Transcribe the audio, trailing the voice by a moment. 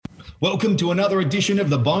Welcome to another edition of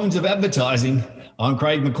The Bones of Advertising. I'm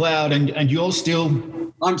Craig McLeod, and you're still...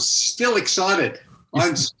 I'm still excited.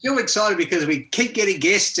 I'm still excited because we keep getting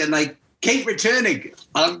guests and they keep returning.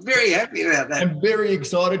 I'm very happy about that. I'm very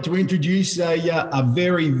excited to introduce a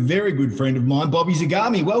very, very good friend of mine, Bobby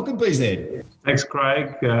Zagami. Welcome, BZ. Thanks,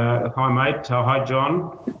 Craig. Hi, mate. Hi,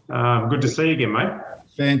 John. Good to see you again, mate.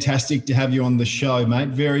 Fantastic to have you on the show, mate.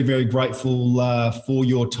 Very, very grateful for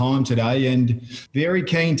your time today, and very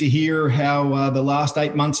keen to hear how the last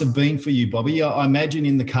 8 months have been for you, Bobby. I imagine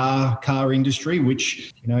in the car industry,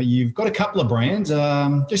 which, you know, you've got a couple of brands,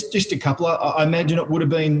 just a couple. I imagine it would have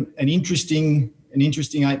been an interesting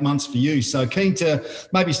 8 months for you. So keen to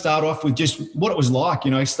maybe start off with just what it was like,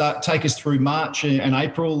 you know, take us through March and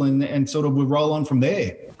April and sort of we'll roll on from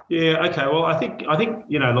there. Yeah. Okay. Well, I think,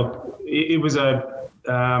 you know, look, it was a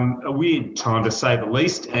weird time to say the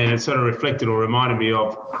least, and it sort of reflected or reminded me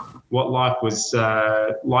of what life was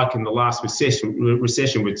like in the last recession,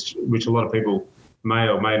 which a lot of people may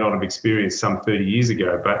or may not have experienced some 30 years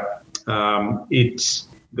ago. But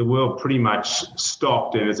the world pretty much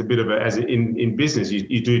stopped, and it's a bit of in business,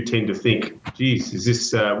 you do tend to think, geez, is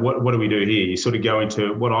this what do we do here? You sort of go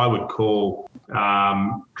into what I would call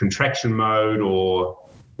contraction mode, or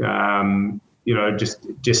you know, just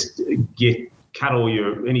cut all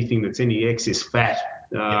anything that's any excess fat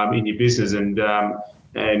in your business, and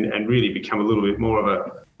really become a little bit more of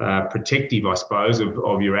a protective, I suppose,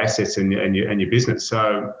 of your assets and your business.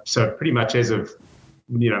 So pretty much as of,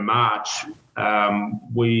 you know, March, I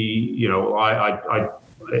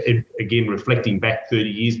again, reflecting back 30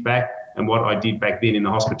 years back and what I did back then in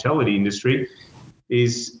the hospitality industry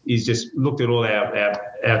is just looked at all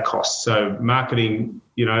our costs. So marketing,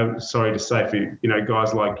 you know, sorry to say for, you know,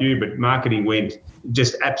 guys like you, but marketing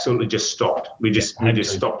absolutely stopped. We just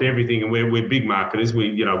stopped everything, and we're big marketers.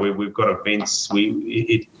 We've got events.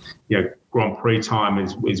 Grand Prix time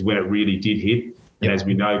is when it really did hit. And as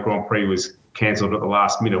we know, Grand Prix was cancelled at the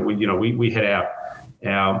last minute. We had our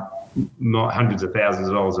hundreds of thousands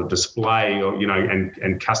of dollars of display, or, you know,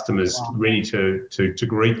 and customers ready to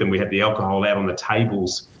greet them. We had the alcohol out on the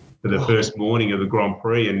tables for the first morning of the Grand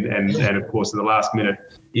Prix, and of course, at the last minute,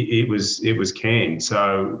 it was canned.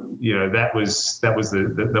 So, you know, that was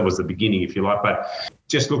the beginning, if you like. But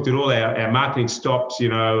just looked at all our marketing stops, you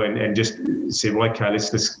know, and just said, well, okay,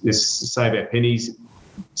 let's save our pennies.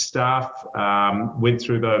 Staff went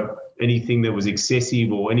through anything that was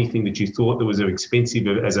excessive or anything that you thought that was expensive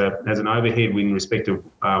as an overhead in respect of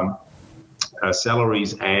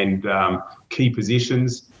salaries and key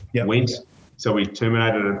positions went. So we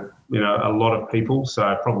terminated a lot of people,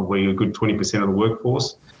 so probably a good 20% of the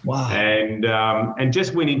workforce. Wow. And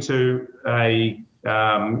just went into a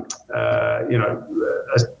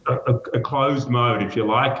closed mode, if you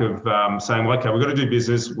like, of saying, well, okay, we've got to do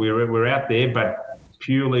business. We're out there, but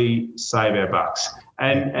purely save our bucks.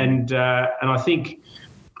 And I think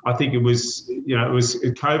it was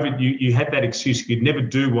COVID. You had that excuse. You could never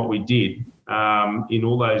do what we did in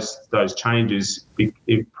all those changes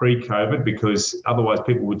pre-COVID, because otherwise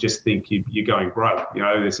people would just think you're going broke. You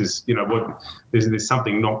know, this is, you know, there's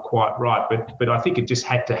something not quite right. But I think it just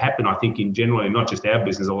had to happen. I think in general, and not just our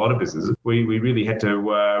business, a lot of businesses, we really had to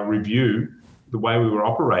review the way we were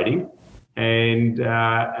operating, and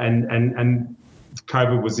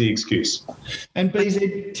COVID was the excuse. And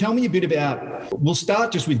BZ, tell me a bit about, we'll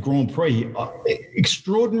start just with Grand Prix.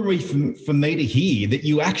 Extraordinary for me to hear that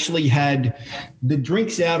you actually had the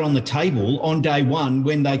drinks out on the table on day one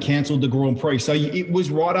when they cancelled the Grand Prix. So it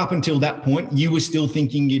was right up until that point, you were still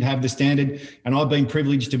thinking you'd have the standard, and I've been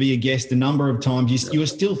privileged to be a guest a number of times. You were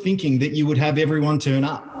still thinking that you would have everyone turn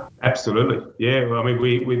up. Absolutely. Yeah. Well, I mean,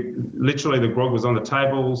 we literally, the grog was on the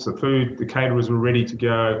tables, the food, the caterers were ready to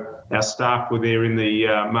go. Our staff were there in the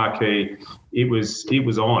marquee. It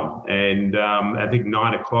was on, and I think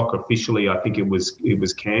 9 o'clock officially. I think it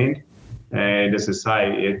was canned, and as I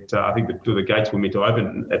say, I think the gates were meant to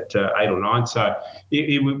open at 8 or 9. So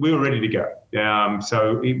we were ready to go.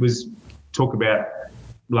 So it was talk about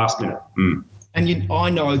last minute. And I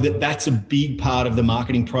know that that's a big part of the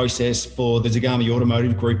marketing process for the Zagami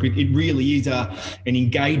Automotive Group. It really is an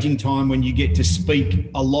engaging time when you get to speak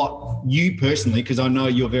a lot, you personally, because I know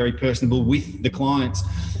you're very personable with the clients.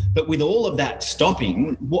 But with all of that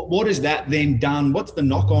stopping, what has that then done? What's the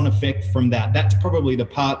knock-on effect from that? That's probably the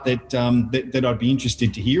part that I'd be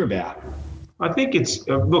interested to hear about. I think it's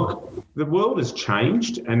look, the world has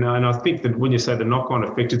changed, and I think that when you say the knock-on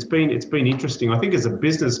effect, it's been interesting. I think as a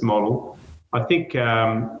business model, I think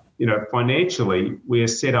financially, we are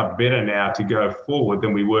set up better now to go forward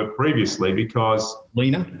than we were previously because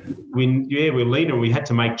leaner. We're leaner. We had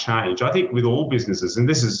to make change. I think with all businesses, and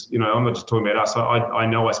this is, I'm not just talking about us. I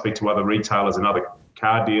know I speak to other retailers and other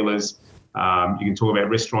car dealers. You can talk about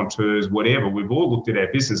restaurateurs, whatever. We've all looked at our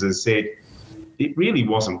business and said it really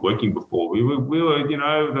wasn't working before. We were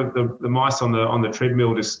the mice on the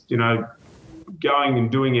treadmill, just going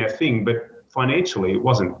and doing our thing, but financially it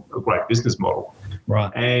wasn't a great business model.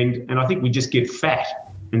 Right. And I think we just get fat.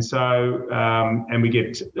 And so, and we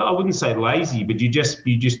get, I wouldn't say lazy, but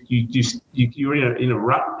you're in a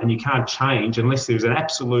rut and you can't change unless there's an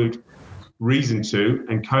absolute reason to,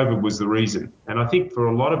 and COVID was the reason. And I think for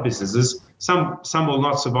a lot of businesses, some will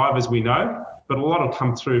not survive, as we know, but a lot will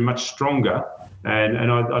come through much stronger.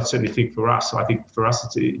 And I certainly think for us,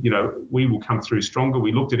 it's, we will come through stronger.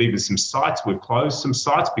 We looked at even some sites. We've closed some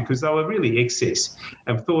sites because they were really excess,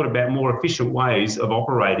 and thought about more efficient ways of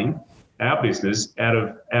operating our business out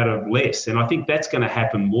of less. And I think that's going to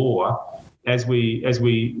happen more as we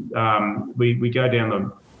go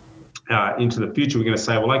down into the future. We're going to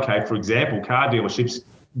say, well, okay, for example, car dealerships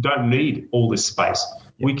don't need all this space.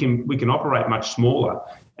 We can operate much smaller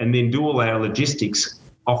and then do all our logistics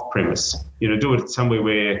off premise, do it somewhere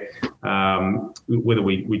where whether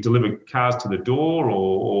we deliver cars to the door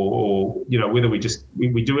or whether we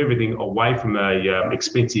do everything away from a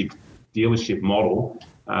expensive dealership model,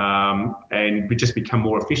 and we just become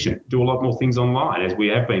more efficient, do a lot more things online as we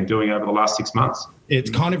have been doing over the last 6 months. It's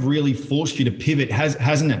kind of really forced you to pivot,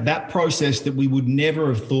 hasn't it? That process that we would never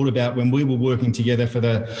have thought about when we were working together for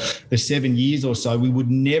the 7 years or so, we would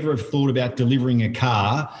never have thought about delivering a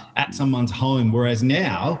car at someone's home. Whereas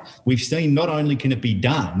now we've seen not only can it be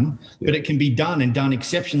done, but it can be done and done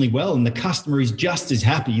exceptionally well. And the customer is just as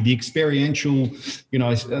happy. The experiential,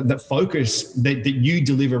 the focus that you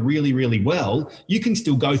deliver really, really well, you can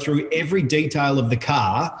still go through every detail of the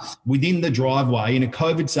car within the driveway in a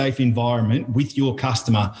COVID-safe environment with your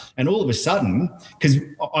customer. And all of a sudden, because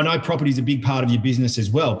I know property is a big part of your business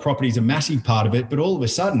as well, property is a massive part of it, but all of a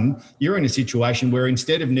sudden you're in a situation where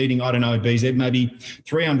instead of needing, I don't know, BZ, maybe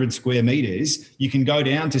 300 square meters, you can go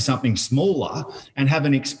down to something smaller and have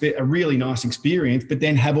a really nice experience, but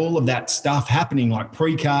then have all of that stuff happening like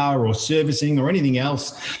pre-car or servicing or anything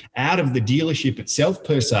else out of the dealership itself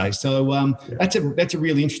per se. So that's a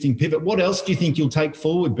really interesting pivot. What else do you think you'll take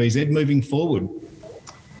forward, BZ, moving forward?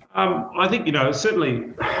 I think,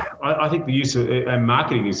 certainly, I think the use of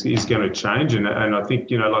marketing is going to change. And I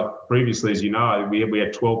think, like previously, as you know, we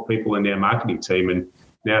had 12 people in our marketing team and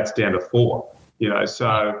now it's down to 4,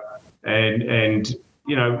 so, and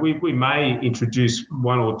we may introduce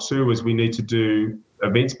 1 or 2 as we need to do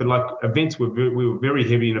events, but like events, we were very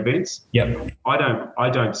heavy in events. Yep. I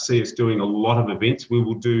don't see us doing a lot of events. We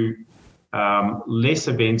will do less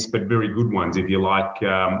events, but very good ones, if you like,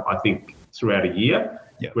 I think throughout a year.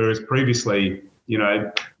 Yep. Whereas previously, you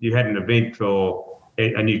had an event for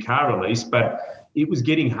a new car release, but it was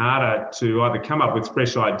getting harder to either come up with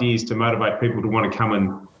fresh ideas to motivate people to want to come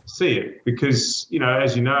and see it. Because,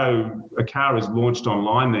 as you know, a car is launched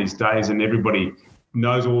online these days and everybody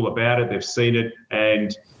knows all about it. They've seen it.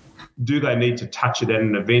 And do they need to touch it at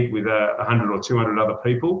an event with 100 or 200 other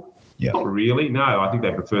people? Yeah. Not really. No, I think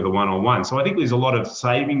they prefer the one-on-one. So I think there's a lot of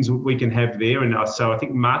savings we can have there. And so I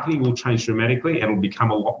think marketing will change dramatically and it'll become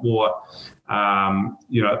a lot more,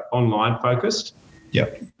 online focused,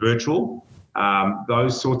 virtual,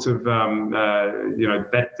 those sorts of,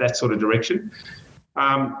 that sort of direction.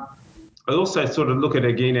 I also sort of look at,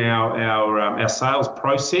 again, our sales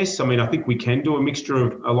process. I mean, I think we can do a mixture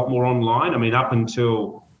of a lot more online. I mean, up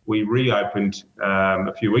until we reopened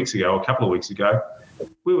a couple of weeks ago,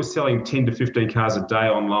 we were selling 10 to 15 cars a day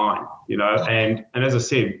online, and as I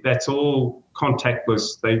said, that's all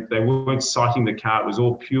contactless. They weren't citing the car. It was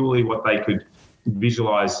all purely what they could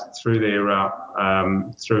visualize through their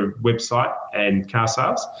through website and car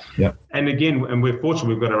sales. Yeah. And again, and we're fortunate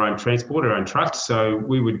we've got our own transport, our own trucks, so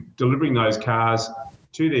we were delivering those cars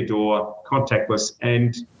to their door, contactless,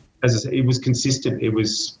 and as I said, it was consistent. It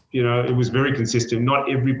was, it was very consistent.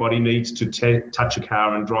 Not everybody needs to touch a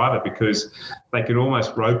car and drive it because they can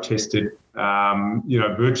almost road test it,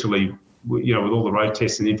 virtually, with all the road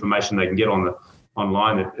tests and information they can get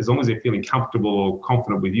online. That as long as they're feeling comfortable or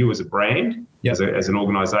confident with you as a brand, as an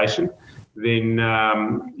organisation, then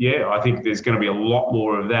I think there's going to be a lot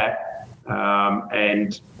more of that.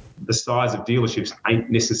 And the size of dealerships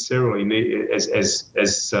ain't necessarily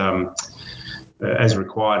as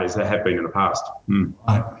required as they have been in the past.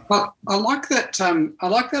 Well, I like that. I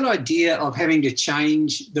like that idea of having to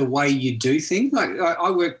change the way you do things. Like I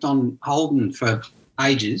worked on Holden for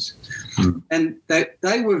ages, and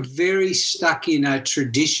they were very stuck in a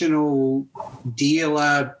traditional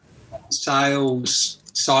dealer sales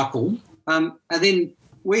cycle. And then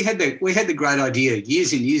we had the great idea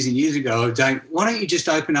years and years ago of saying, why don't you just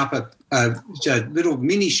open up a little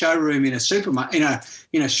mini showroom in a supermarket,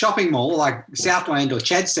 in a shopping mall like Southland or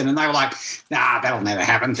Chadstone? And they were like, nah, that'll never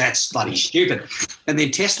happen. That's bloody stupid. And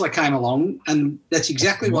then Tesla came along, and that's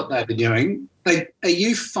exactly what they were doing. But are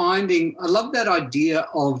you finding? I love that idea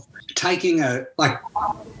of taking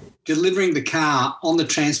delivering the car on the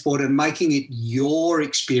transport and making it your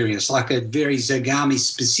experience, like a very Zagami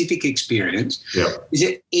specific experience. Yeah. Is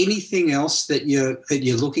there anything else that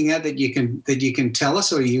you're looking at that you can tell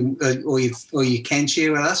us, or you can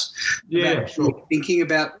share with us? Yeah, sure. Thinking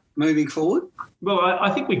about moving forward. Well,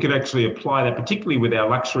 I think we could actually apply that, particularly with our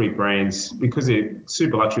luxury brands, because they're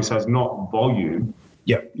super luxury, so it's not volume.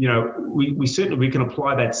 Yeah. We certainly can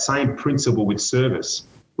apply that same principle with service.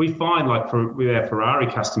 We find, like with our Ferrari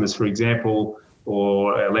customers, for example,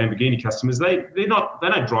 or our Lamborghini customers, they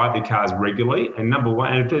don't drive their cars regularly. And number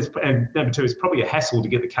one, and number two, it's probably a hassle to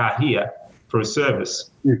get the car here for a service,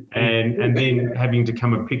 and then having to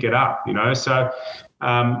come and pick it up.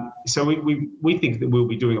 So we think that we'll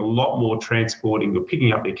be doing a lot more transporting or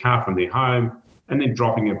picking up their car from their home and then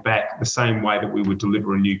dropping it back the same way that we would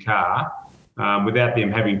deliver a new car, without them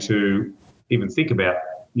having to even think about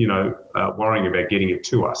worrying about getting it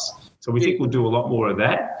to us. So we think we'll do a lot more of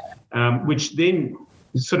that, which then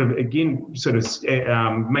sort of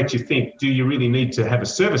makes you think, do you really need to have a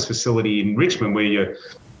service facility in Richmond where your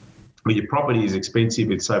property is expensive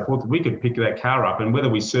and so forth? We could pick that car up, and whether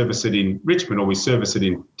we service it in Richmond or we service it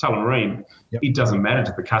in Tullamarine, it doesn't matter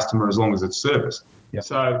to the customer as long as it's serviced. Yep.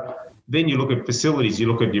 So then you look at facilities, you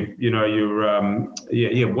look at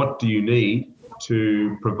what do you need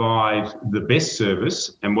to provide the best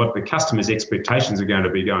service and what the customer's expectations are going to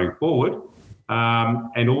be going forward,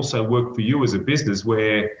 and also work for you as a business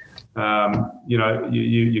where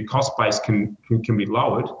your cost base can be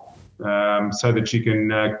lowered, so that you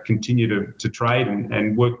can continue to trade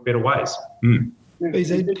and work better ways.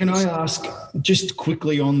 BZ, can I ask just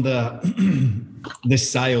quickly on the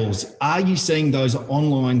sales? Are you seeing those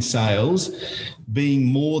online sales being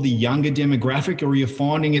more the younger demographic, or are you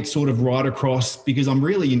finding it sort of right across? Because I'm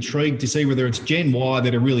really intrigued to see whether it's Gen Y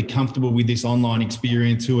that are really comfortable with this online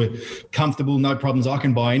experience, who are comfortable, no problems, I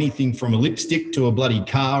can buy anything from a lipstick to a bloody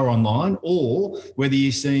car online, or whether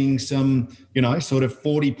you're seeing some, sort of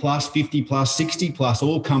 40 plus, 50 plus, 60 plus,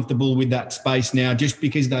 all comfortable with that space now just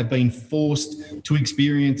because they've been forced to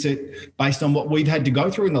experience it based on what we've had to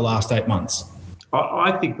go through in the last 8 months.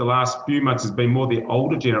 I think the last few months has been more the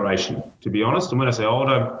older generation, to be honest. And when I say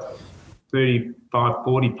older, 35,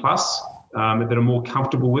 40 plus, that are more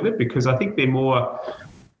comfortable with it, because I think they're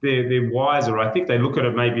wiser. I think they look at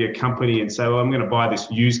it, maybe a company, and say, well, I'm going to buy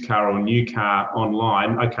this used car or new car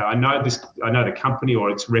online. Okay, I know the company, or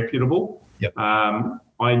it's reputable. Yep.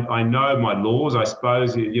 I know my laws, I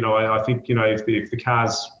suppose. I think, if the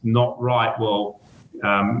car's not right, well,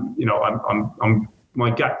 my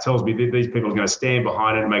gut tells me that these people are going to stand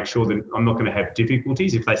behind it and make sure that I'm not going to have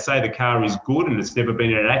difficulties. If they say the car is good and it's never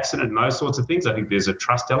been in an accident and those sorts of things, I think there's a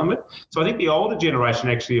trust element. So I think the older generation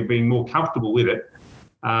actually are being more comfortable with it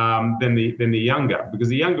than the younger, because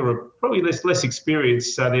the younger are probably less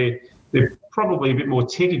experienced, so they're probably a bit more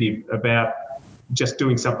tentative about just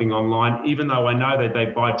doing something online, even though I know that they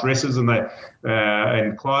buy dresses and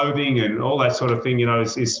and clothing and all that sort of thing,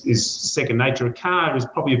 is second nature. A car is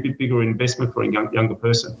probably a bit bigger investment for a younger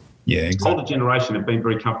person. Yeah, exactly. Older generation have been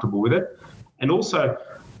very comfortable with it. And also,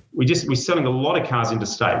 we're selling a lot of cars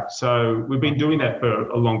interstate. So we've been doing that for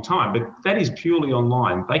a long time, but that is purely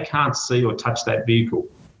online. They can't see or touch that vehicle,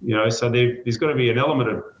 so there's got to be an element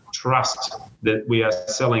of trust that we are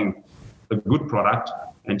selling a good product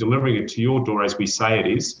and delivering it to your door as we say it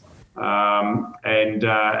is. And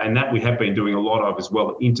that we have been doing a lot of as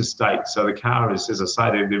well interstate. So the car is, as I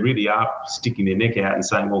say, they really are sticking their neck out and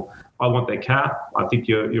saying, well, I want that car. I think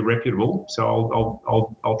you're reputable,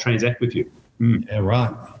 so I'll transact with you. Yeah,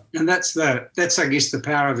 right. And that's I guess the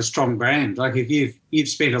power of a strong brand. Like if you've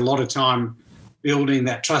spent a lot of time building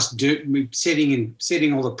that trust,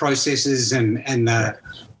 setting all the processes and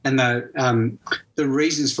the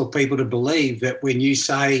reasons for people to believe that when you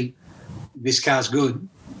say this car's good,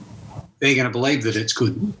 they're going to believe that it's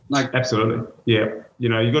good. Like absolutely, yeah.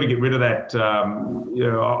 You've got to get rid of that,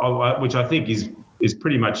 which I think is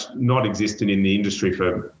pretty much not existent in the industry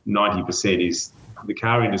for 90%. Is the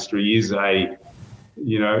car industry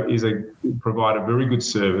provide a very good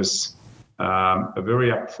service, a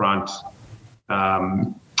very upfront,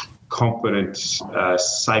 confident,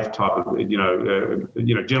 safe type of,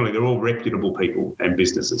 generally they're all reputable people and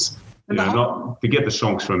businesses. Not forget the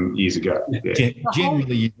shonks from years ago. Yeah.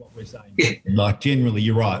 Generally is what we're saying. Yeah. Like generally,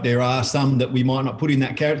 you're right. There are some that we might not put in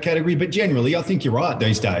that category, but generally, I think you're right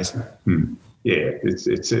these days. Yeah, it's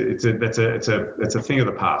a thing of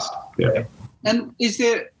the past. Yeah. And is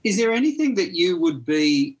there anything that you would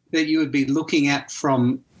be looking at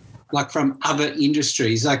from other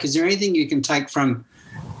industries? Like, is there anything you can take from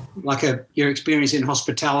like your experience in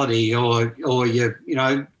hospitality or your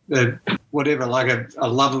whatever, like a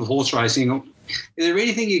love of horse racing? Is there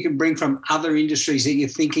anything you can bring from other industries that you're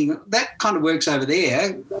thinking that kind of works over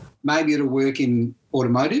there? Maybe it'll work in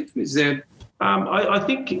automotive. Is there? I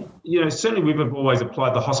think, certainly we've always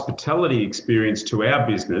applied the hospitality experience to our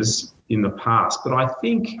business in the past, but I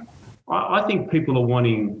think people are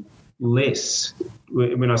wanting less.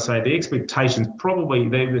 When I say the expectations, probably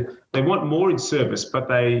they want more in service, but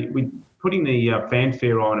putting the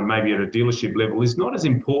fanfare on and maybe at a dealership level is not as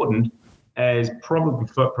important as probably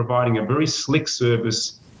for providing a very slick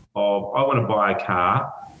service of, I want to buy a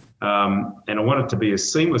car, and I want it to be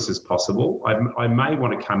as seamless as possible. I may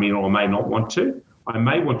want to come in or I may not want to. I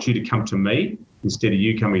may want you to come to me instead of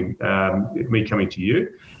me coming to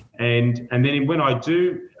you. And then when I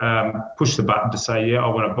do push the button to say, yeah, I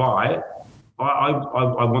want to buy it, I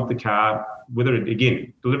want the car, whether it,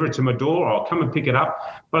 again, deliver it to my door or I'll come and pick it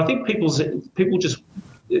up. But I think people just,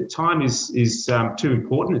 time is too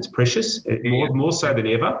important. It's precious, more so than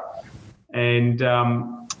ever. And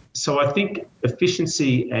so I think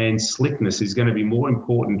efficiency and slickness is going to be more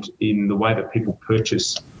important in the way that people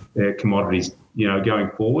purchase their commodities,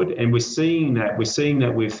 going forward. And we're seeing that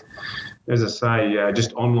with, as I say,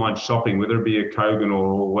 just online shopping, whether it be a Kogan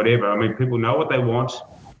or whatever. I mean, people know what they want.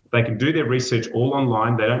 They can do their research all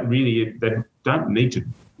online. They don't need to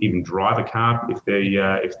even drive a car if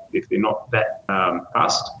they're not that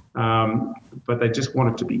fussed. But they just want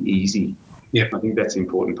it to be easy. Yeah, I think that's the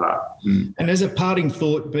important part. And as a parting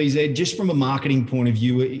thought, BZ, just from a marketing point of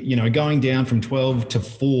view, going down from 12 to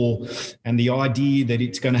 4 and the idea that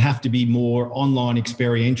it's going to have to be more online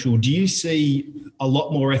experiential, do you see a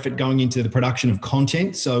lot more effort going into the production of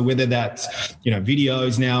content? So whether that's,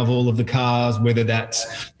 videos now of all of the cars, whether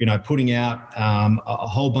that's, putting out a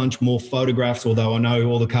whole bunch more photographs, although I know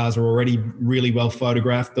all the cars are already really well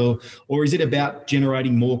photographed, or is it about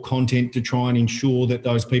generating more content to try and ensure that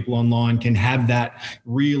those people online can have that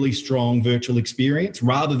really strong virtual experience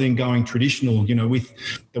rather than going traditional, with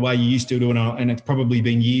the way you used to do it? And it's probably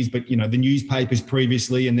been years, but, the newspapers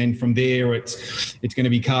previously, and then from there it's going to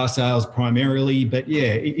be car sales primarily. But,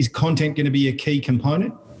 yeah, is content going to be a key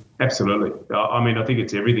component? Absolutely. I mean, I think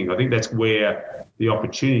it's everything. I think that's where the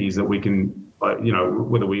opportunities that we can,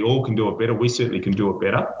 whether we all can do it better, we certainly can do it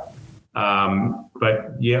better.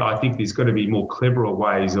 But yeah, I think there's got to be more cleverer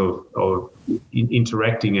ways of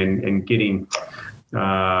interacting and getting,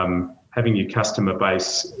 having your customer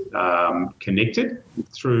base connected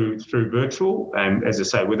through virtual. And as I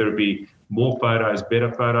say, whether it be more photos,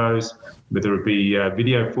 better photos, whether it be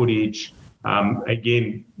video footage.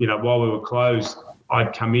 Again, while we were closed,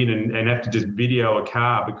 I'd come in and have to just video a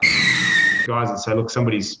car because guys would say, look,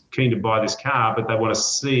 somebody's keen to buy this car, but they want to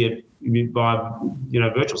see it by,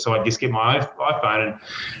 virtual. So I'd just get my iPhone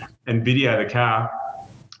and video the car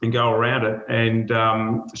and go around it and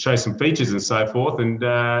show some features and so forth. And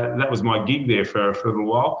that was my gig there for a little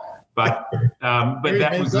while. But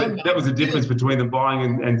that was the difference between them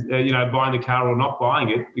buying and buying the car or not buying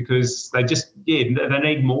it, because they just they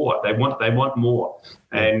need more. They want more,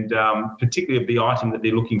 and particularly of the item that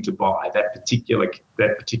they're looking to buy, that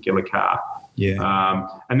particular car. Yeah.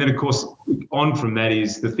 And then of course on from that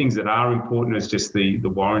is the things that are important is just the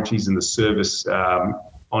warranties and the service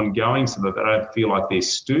ongoing, so that they don't feel like they're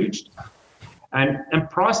stooged. And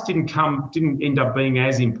price didn't end up being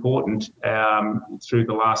as important through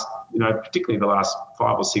the last, particularly the last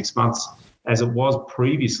 5 or 6 months as it was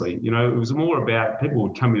previously. It was more about people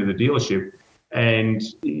would come into the dealership, and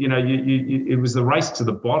it was the race to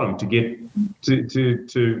the bottom to get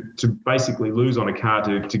to basically lose on a car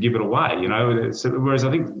to give it away. So, whereas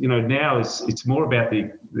I think now it's more about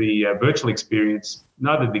the virtual experience.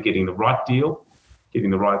 Know that they're getting the right deal, getting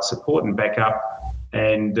the right support and backup,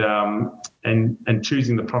 and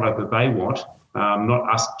choosing the product that they want,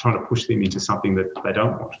 not us trying to push them into something that they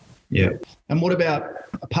don't want. Yeah. And what about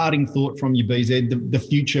a parting thought from you, BZ, the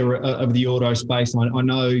future of the auto space? I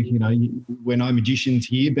know, we're no magicians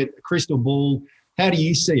here, but crystal ball, how do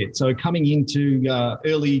you see it? So coming into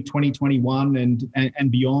early 2021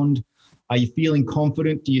 and beyond, are you feeling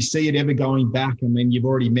confident? Do you see it ever going back? I mean, you've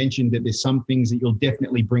already mentioned that there's some things that you'll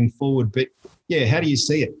definitely bring forward, but How do you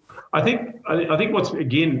see it? I think what's,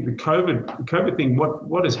 again, the COVID thing,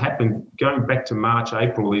 what has happened going back to March,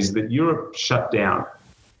 April, is that Europe shut down.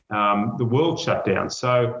 The world shut down.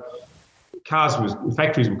 So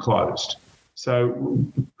factories were closed. So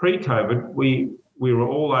pre-COVID, we were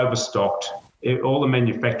all overstocked. All the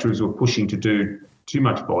manufacturers were pushing to do too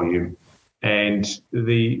much volume. And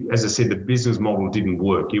as I said, the business model didn't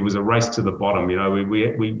work. It was a race to the bottom.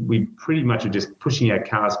 We pretty much were just pushing our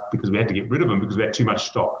cars because we had to get rid of them because we had too much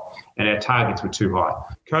stock and our targets were too high.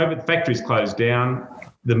 COVID, factories closed down.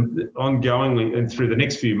 Ongoingly and through the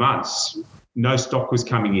next few months, no stock was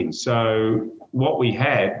coming in. So what we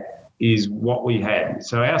had is what we had.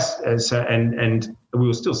 And we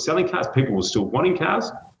were still selling cars. People were still wanting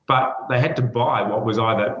cars, but they had to buy what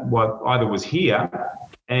either was here,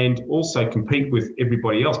 and also compete with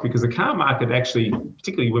everybody else, because the car market actually,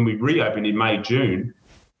 particularly when we reopened in May, June,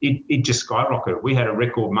 it just skyrocketed. We had a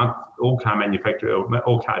record month. All car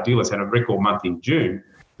dealers had a record month in June,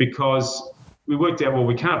 because we worked out, well,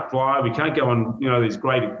 we can't fly, we can't go on, these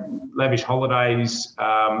great lavish holidays.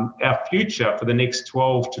 Our future for the next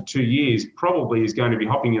 12 to 2 years probably is going to be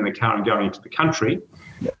hopping in the car and going into the country.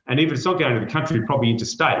 And if it's not going to the country, probably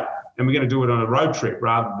interstate. And we're going to do it on a road trip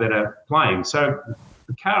rather than a plane. So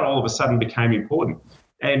the car all of a sudden became important.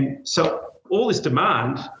 And so all this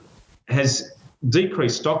demand has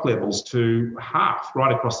decreased stock levels to half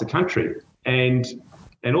right across the country. And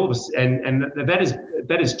all of a, and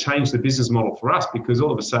that has changed the business model for us, because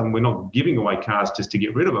all of a sudden we're not giving away cars just to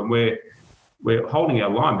get rid of them. We're holding our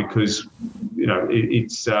line because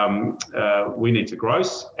it's we need to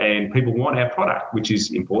gross, and people want our product, which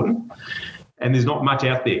is important. And there's not much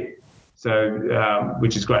out there, so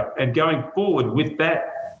which is great. And going forward with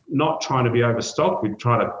that, not trying to be overstocked, we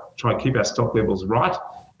try to keep our stock levels right,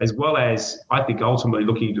 as well as, I think, ultimately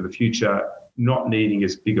looking into the future, not needing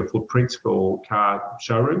as big a footprints for car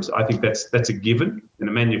showrooms. I think that's a given, and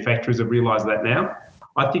the manufacturers have realised that now.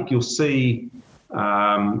 I think you'll see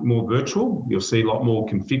more virtual. You'll see a lot more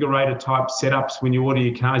configurator type setups when you order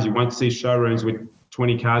your cars. You won't see showrooms with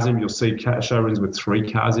 20 cars in them. You'll see showrooms with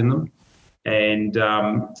 3 cars in them. And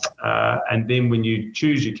then when you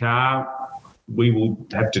choose your car, we will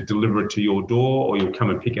have to deliver it to your door, or you'll come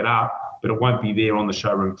and pick it up, but it won't be there on the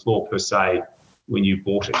showroom floor per se when you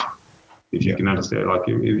bought it. If you can understand, like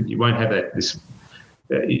you won't have that.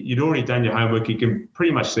 You'd already done your homework. You can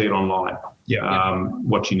pretty much see it online.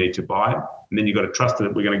 What you need to buy, and then you've got to trust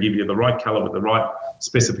that we're going to give you the right colour with the right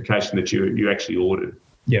specification that you actually ordered.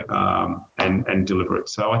 And deliver it.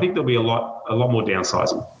 So I think there'll be a lot more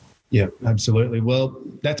downsizing. Yeah, absolutely. Well,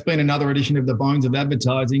 that's been another edition of the Bones of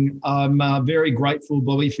Advertising. I'm very grateful,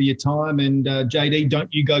 Bobby, for your time, and JD,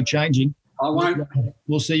 don't you go changing. I won't.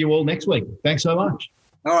 We'll see you all next week. Thanks so much.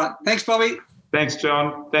 All right. Thanks, Bobby. Thanks,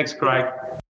 John. Thanks, Craig.